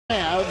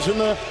MAVS in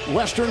the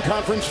Western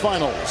Conference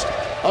Finals.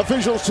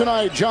 Officials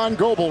tonight: John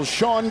Goebel,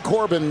 Sean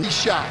Corbin.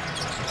 Shot.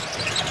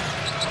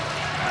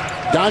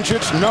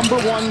 Doncic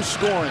 #1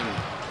 scoring.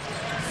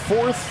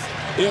 4th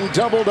in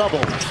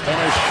double-doubles. And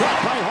a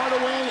shot by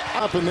Hardaway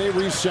up, and they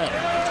reset.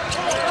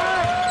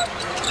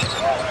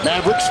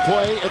 Mavericks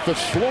play at the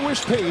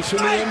slowest pace in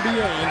the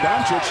NBA, and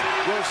Doncic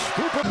will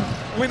scoop it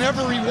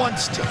whenever he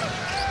wants to.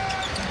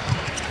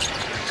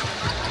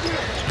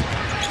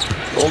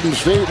 Golden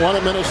State won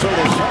at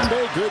Minnesota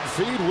Sunday. Good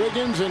feed.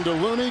 Wiggins into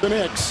Looney. The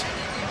Knicks.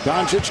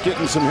 Doncic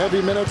getting some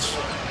heavy minutes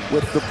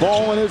with the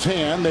ball in his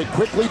hand. They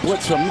quickly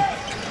blitz him.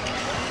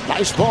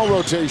 Nice ball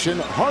rotation.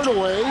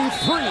 Hardaway,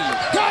 3.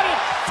 Got it!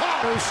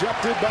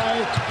 Intercepted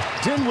by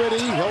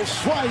Dinwiddie. He'll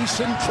slice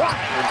and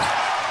drive.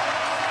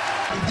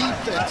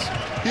 Defense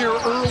here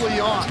early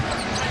on.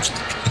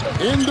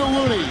 Into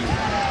Looney.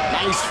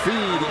 Nice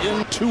feed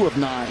in 2 of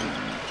 9.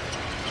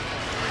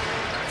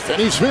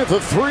 Finney Smith, a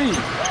 3.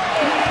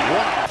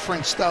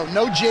 Difference though.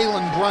 No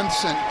Jalen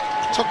Brunson.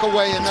 Took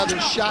away another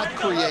shot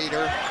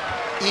creator.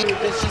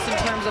 It's just in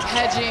terms of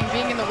hedging,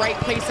 being in the right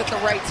place at the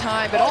right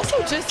time, but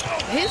also just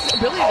his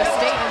ability to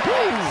stay in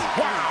place.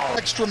 Wow.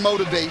 Extra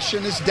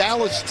motivation. This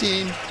Dallas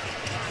team,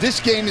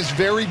 this game is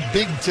very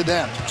big to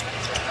them.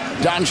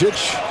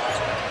 Doncic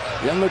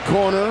in the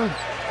corner.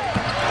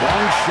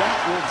 Long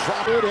shot, will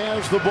drop it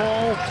as the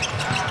ball.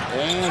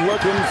 And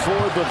looking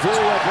for the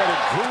very athletic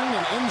Green,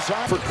 and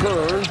inside for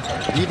Kerr.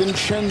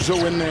 DiVincenzo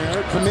in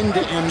there,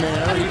 Kuminga in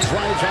there. He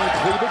drives on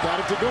Kleber, got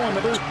it to go.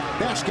 Another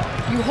basket.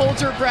 You hold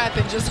your breath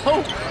and just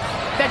hope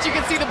that you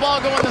can see the ball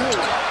go in the hoop.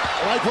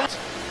 Like that.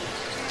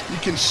 You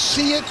can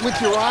see it with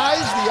your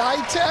eyes, the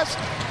eye test,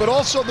 but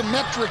also the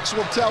metrics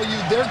will tell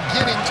you they're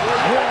getting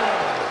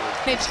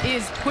Mitch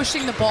is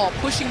pushing the ball,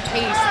 pushing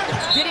pace,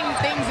 getting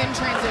things in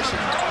transition.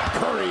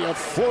 Curry, a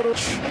floater,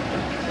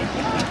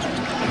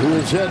 who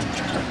has hit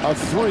a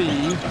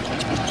 3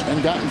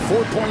 and gotten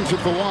 4 points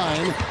at the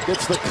line.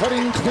 Gets the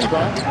cutting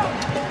Kleber.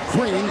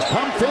 Green,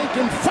 pump fake,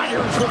 and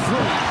fires the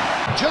 3.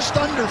 Just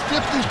under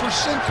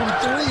 50% from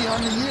 3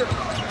 on the year.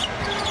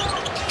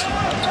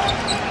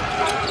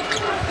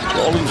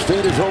 Golden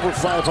State is over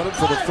 500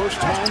 for the first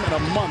time in a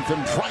month,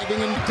 and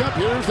driving in depth.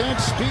 Here's that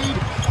speed.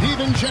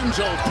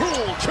 DiVincenzo,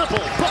 Poole,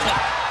 triple,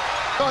 bucket.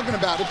 Talking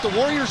about if the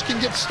Warriors can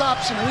get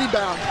stops and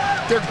rebound,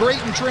 they're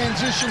great in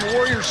transition. The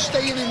Warriors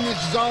staying in this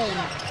zone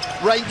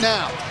right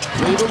now.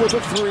 Kleber with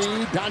a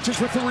 3. Doncic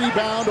with the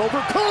rebound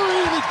over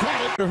Curry. He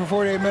got it. For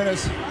 48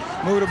 minutes,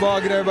 move the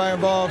ball, get everybody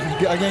involved.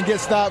 Again, get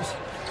stops.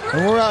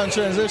 And we're out in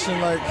transition,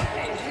 like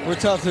we're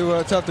tough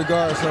to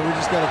guard. So we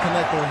just got to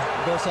connect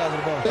both sides of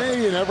the ball. Hey,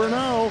 you never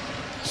know.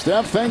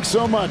 Steph, thanks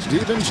so much.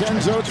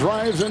 DiVincenzo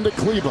drives into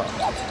Kleber.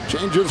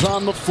 Changes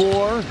on the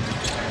floor.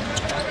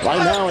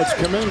 Right now it's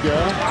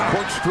Kuminga.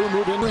 Corkscrew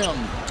move in him.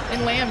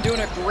 And Lamb doing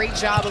a great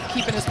job of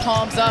keeping his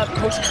palms up.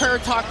 Coach Kerr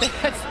talked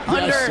that's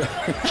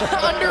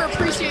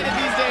underappreciated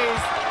these days.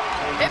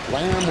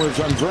 Lamb was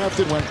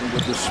undrafted, went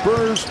with the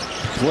Spurs,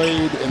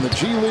 played in the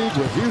G League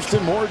with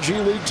Houston, more G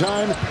League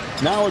time.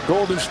 Now at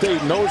Golden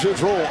State, knows his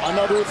role.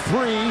 Another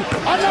 3,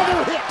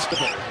 another hit.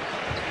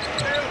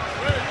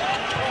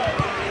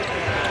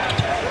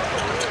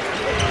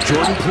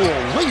 Jordan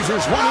Poole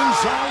lasers one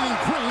inside, and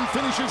Green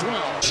finishes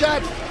well.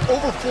 Shot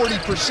over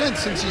 40%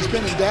 since he's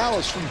been in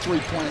Dallas from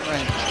 3-point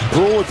range.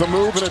 Poole with the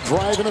move and a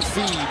drive and a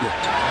feed.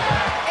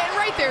 And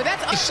right there,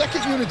 that's the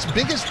second unit's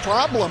biggest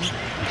problem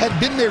had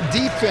been their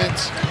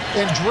defense,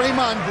 and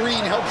Draymond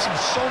Green helps him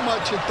so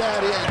much at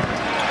that end.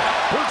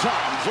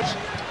 Bertans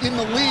in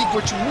the league,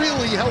 which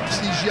really helps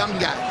these young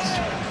guys.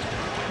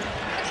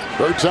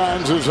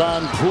 Bertans is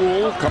on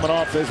Poole, coming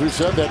off, as we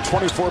said, that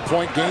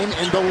 24-point game.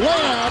 Into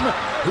Lamb,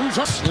 who's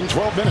up in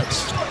 12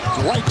 minutes.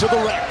 Right to the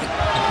rack.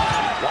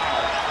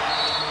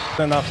 Wow.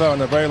 And I felt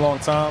in a very long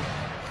time.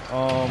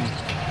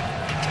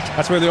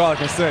 That's really all I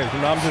can say. You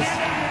know,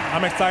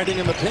 I'm excited.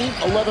 In the paint,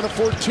 11 of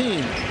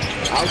 14.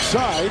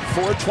 Outside,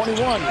 4-21.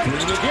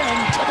 Green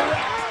again to the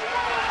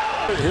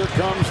rack. Here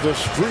comes the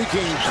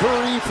streaking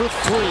Curry for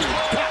 3.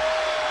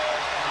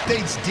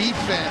 State's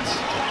defense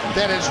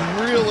that has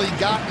really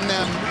gotten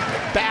them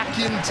back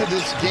into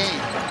this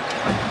game.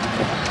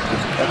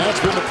 And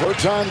that's been the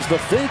Bertans, the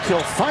fake.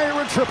 He'll fire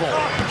a triple.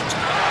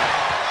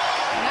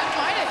 And that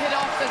might have hit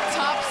off the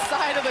top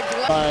side of the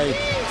glass. By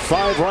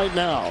 5 right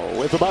now,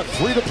 with about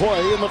 3 to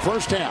play in the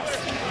first half.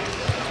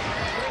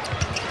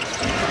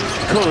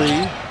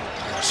 Curry,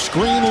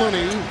 screen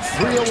Looney,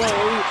 3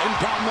 away, and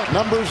down the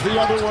numbers the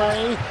other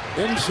way.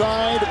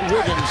 Inside,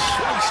 Wiggins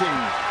slicing.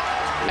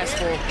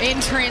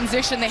 In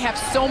transition, they have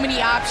so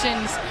many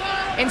options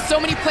and so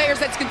many players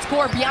that can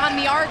score beyond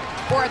the arc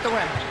or at the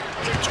rim.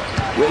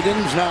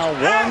 Wiggins now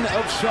 1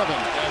 of 7.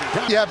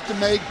 You have to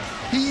make,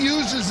 he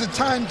uses the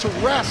time to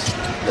rest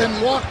and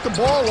walk the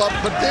ball up,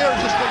 but they're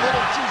just a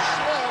little too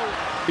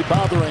slow.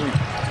 Bothering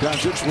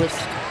Doncic with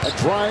a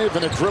drive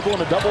and a dribble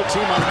and a double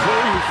team on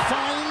Curry, who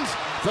finds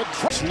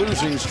the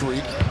losing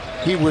streak.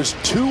 He was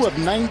 2 of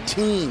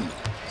 19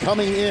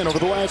 coming in over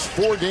the last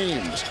 4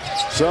 games.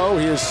 So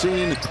he has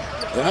seen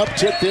An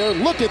uptick there.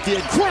 Look at the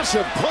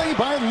aggressive play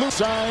by Luke.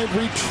 Side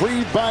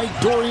retrieved by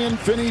Dorian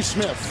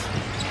Finney-Smith.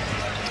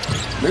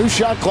 New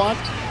shot clock.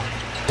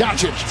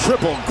 Doncic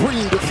triple.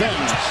 Green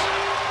defends.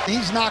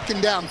 He's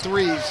knocking down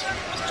threes.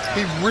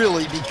 He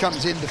really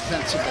becomes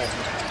indefensible.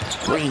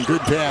 Green,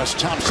 good pass.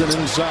 Thompson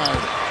inside.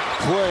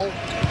 Clay.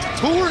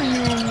 Who are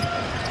you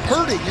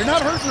hurting? You're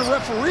not hurting the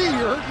referee.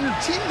 You're hurting your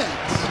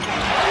teammates.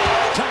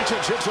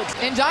 Doncic hits it.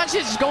 And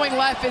Doncic going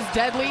left is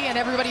deadly, and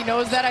everybody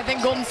knows that. I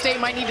think Golden State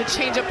might need to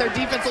change up their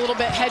defense a little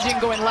bit, hedging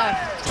going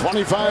left.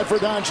 25 for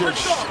Doncic.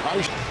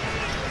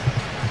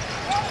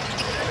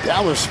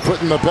 Dallas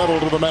putting the pedal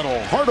to the metal.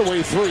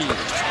 Hardaway three.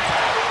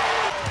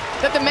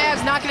 That the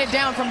Mavs knocking it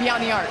down from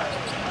beyond the arc.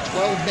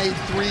 12 made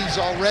threes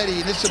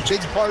already, and this is a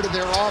big part of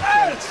their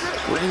offense.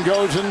 Green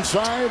goes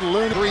inside.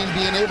 Looney. Green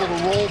being able to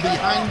roll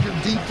behind your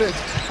defense.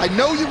 I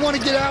know you want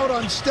to get out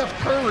on Steph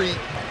Curry,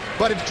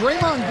 but if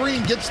Draymond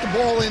Green gets the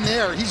ball in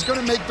there, he's going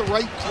to make the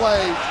right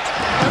play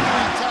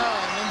every time.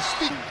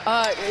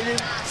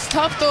 It's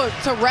tough to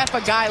ref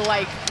a guy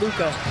like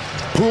Luka.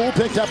 Poole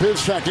picked up his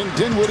second.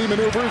 Dinwiddie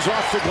maneuvers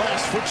off the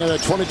glass for a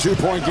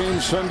 22-point game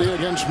Sunday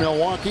against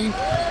Milwaukee.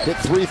 Hit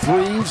 3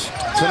 threes.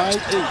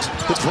 Tonight, 8.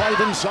 The drive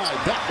inside.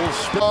 That will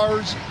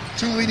Stars,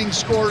 2 leading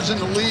scorers in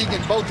the league,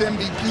 and both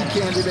MVP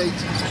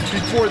candidates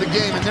before the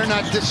game, and they're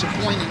not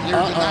disappointing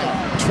here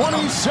tonight.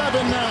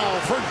 27 now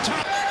for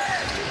Tom.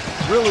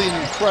 Really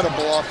an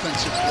incredible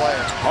offensive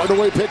player.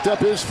 Hardaway picked up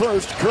his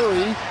first.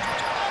 Curry.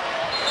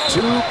 2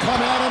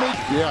 come out of it.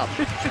 Yeah.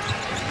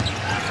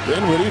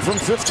 Dinwiddie from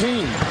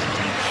 15.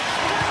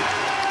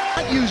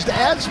 Not used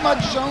as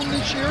much zone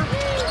this year.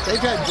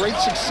 They've had great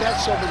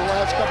success over the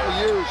last couple of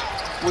years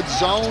with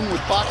zone,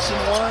 with box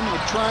and 1,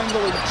 with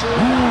triangle and 2.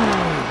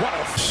 What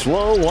a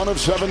slow 1 of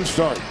 7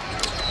 start.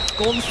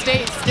 Golden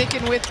State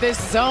sticking with this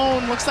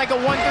zone. Looks like a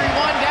 1-3-1.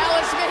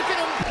 Dallas making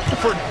them.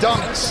 For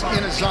dunks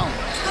in a zone.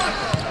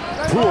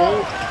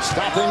 Poole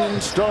stopping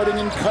and starting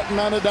and cutting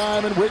on a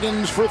dime, and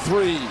Wiggins for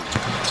 3.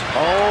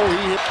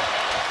 Oh,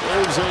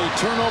 there's a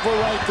turnover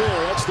right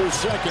there. That's their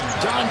second.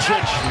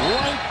 Doncic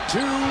right to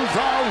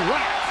the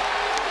rack.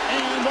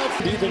 And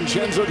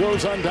DiVincenzo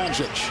goes on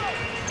Doncic.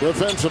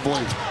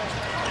 Defensively,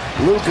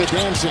 Luka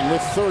dancing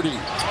with 30.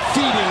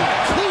 Feeding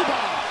Kleber.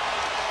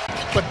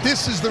 But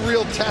this is the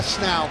real test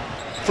now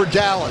for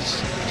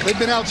Dallas. They've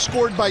been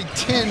outscored by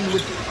 10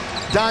 with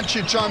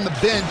Doncic on the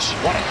bench.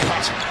 What a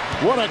cut.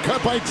 What a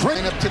cut by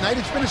Trent. Up tonight,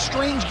 it's been a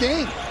strange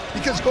game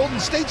because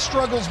Golden State's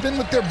struggle's been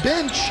with their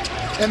bench,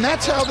 and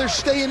that's how they're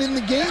staying in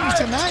the game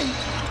tonight,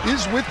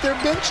 is with their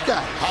bench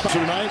guys.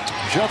 Tonight,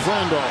 Jeff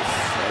Randolph,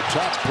 a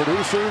top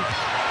producer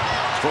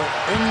for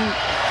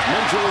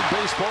Major League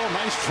Baseball.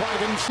 Nice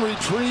drive-in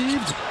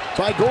retrieved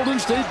by Golden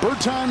State.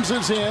 Bertans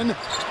is in.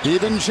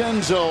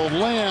 DiVincenzo,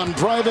 Lamb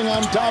driving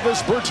on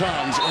Davis.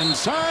 Bertans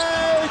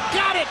inside.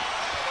 Got it!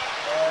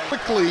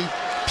 Quickly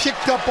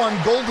picked up on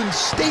Golden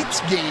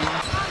State's game.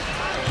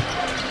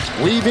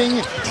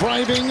 Weaving,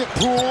 driving,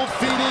 Poole,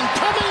 feeding,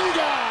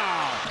 Kuminga!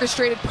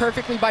 Orchestrated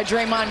perfectly by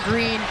Draymond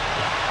Green.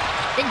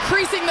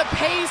 Increasing the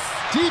pace.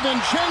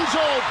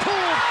 DiVincenzo,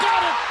 Poole,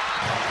 got it!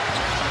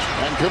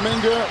 And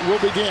Kuminga will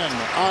begin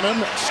on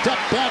him. Step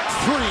back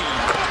 3.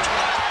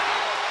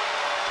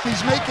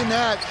 He's making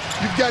that.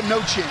 You've got no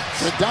chance.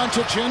 With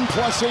Doncic in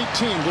plus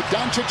 18. With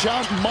Doncic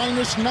out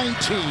minus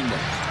 19.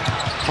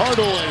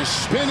 Hardaway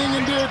spinning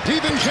into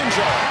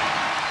DiVincenzo.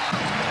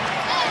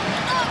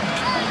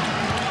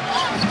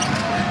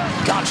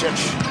 Doncic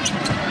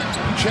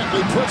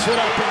gently puts it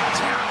up and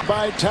down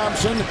by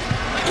Thompson.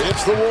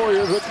 It's the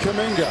Warriors with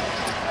Kuminga.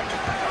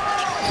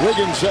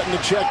 Wiggins setting to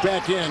check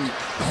back in.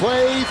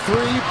 Clay 3,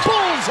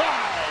 bullseye!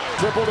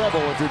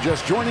 Triple-double if you're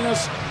just joining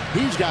us.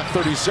 He's got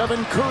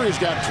 37, Curry's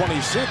got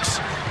 26.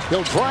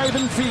 He'll drive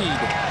and feed.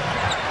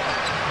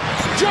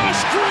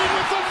 Josh Green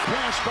with the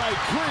pass by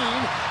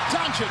Green.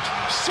 Doncic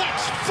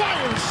sets,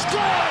 fires,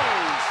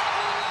 scores!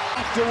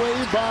 Knocked away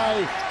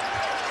by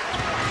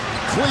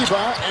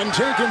Kleber and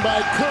taken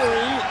by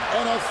Curry,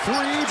 and a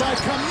 3 by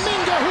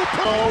Kuminga who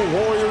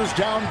Warriors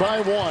down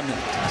by 1.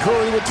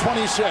 Curry with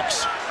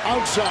 26.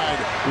 Outside,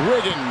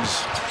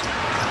 Wiggins.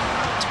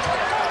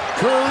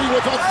 Curry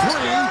with a 3.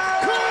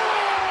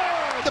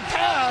 Curry! The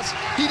pass,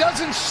 he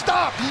doesn't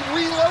stop. He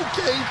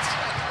relocates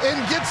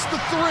and gets the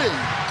 3.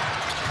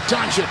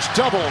 Doncic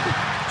doubled.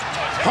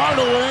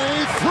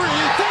 Hardaway 3.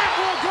 That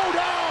will go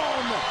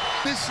down!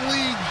 This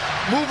league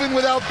moving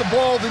without the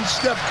ball than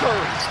Steph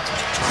Curry.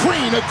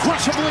 Green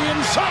aggressively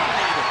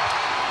inside.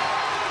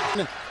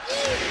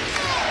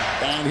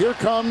 And here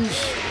comes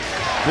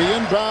the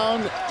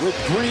inbound with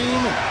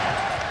Green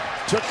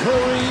to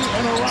Curry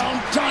and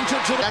around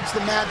Doncic. That's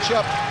the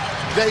matchup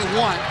they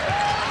want.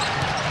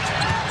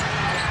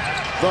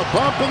 The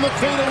bump and the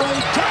fadeaway,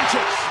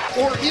 Doncic.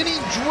 Or any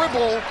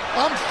dribble,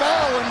 I'm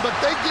fouling, but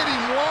they get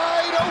him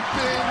wide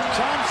open.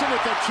 Thompson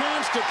with a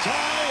chance to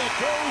tie. It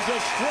goes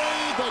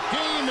astray. The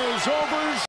game is over.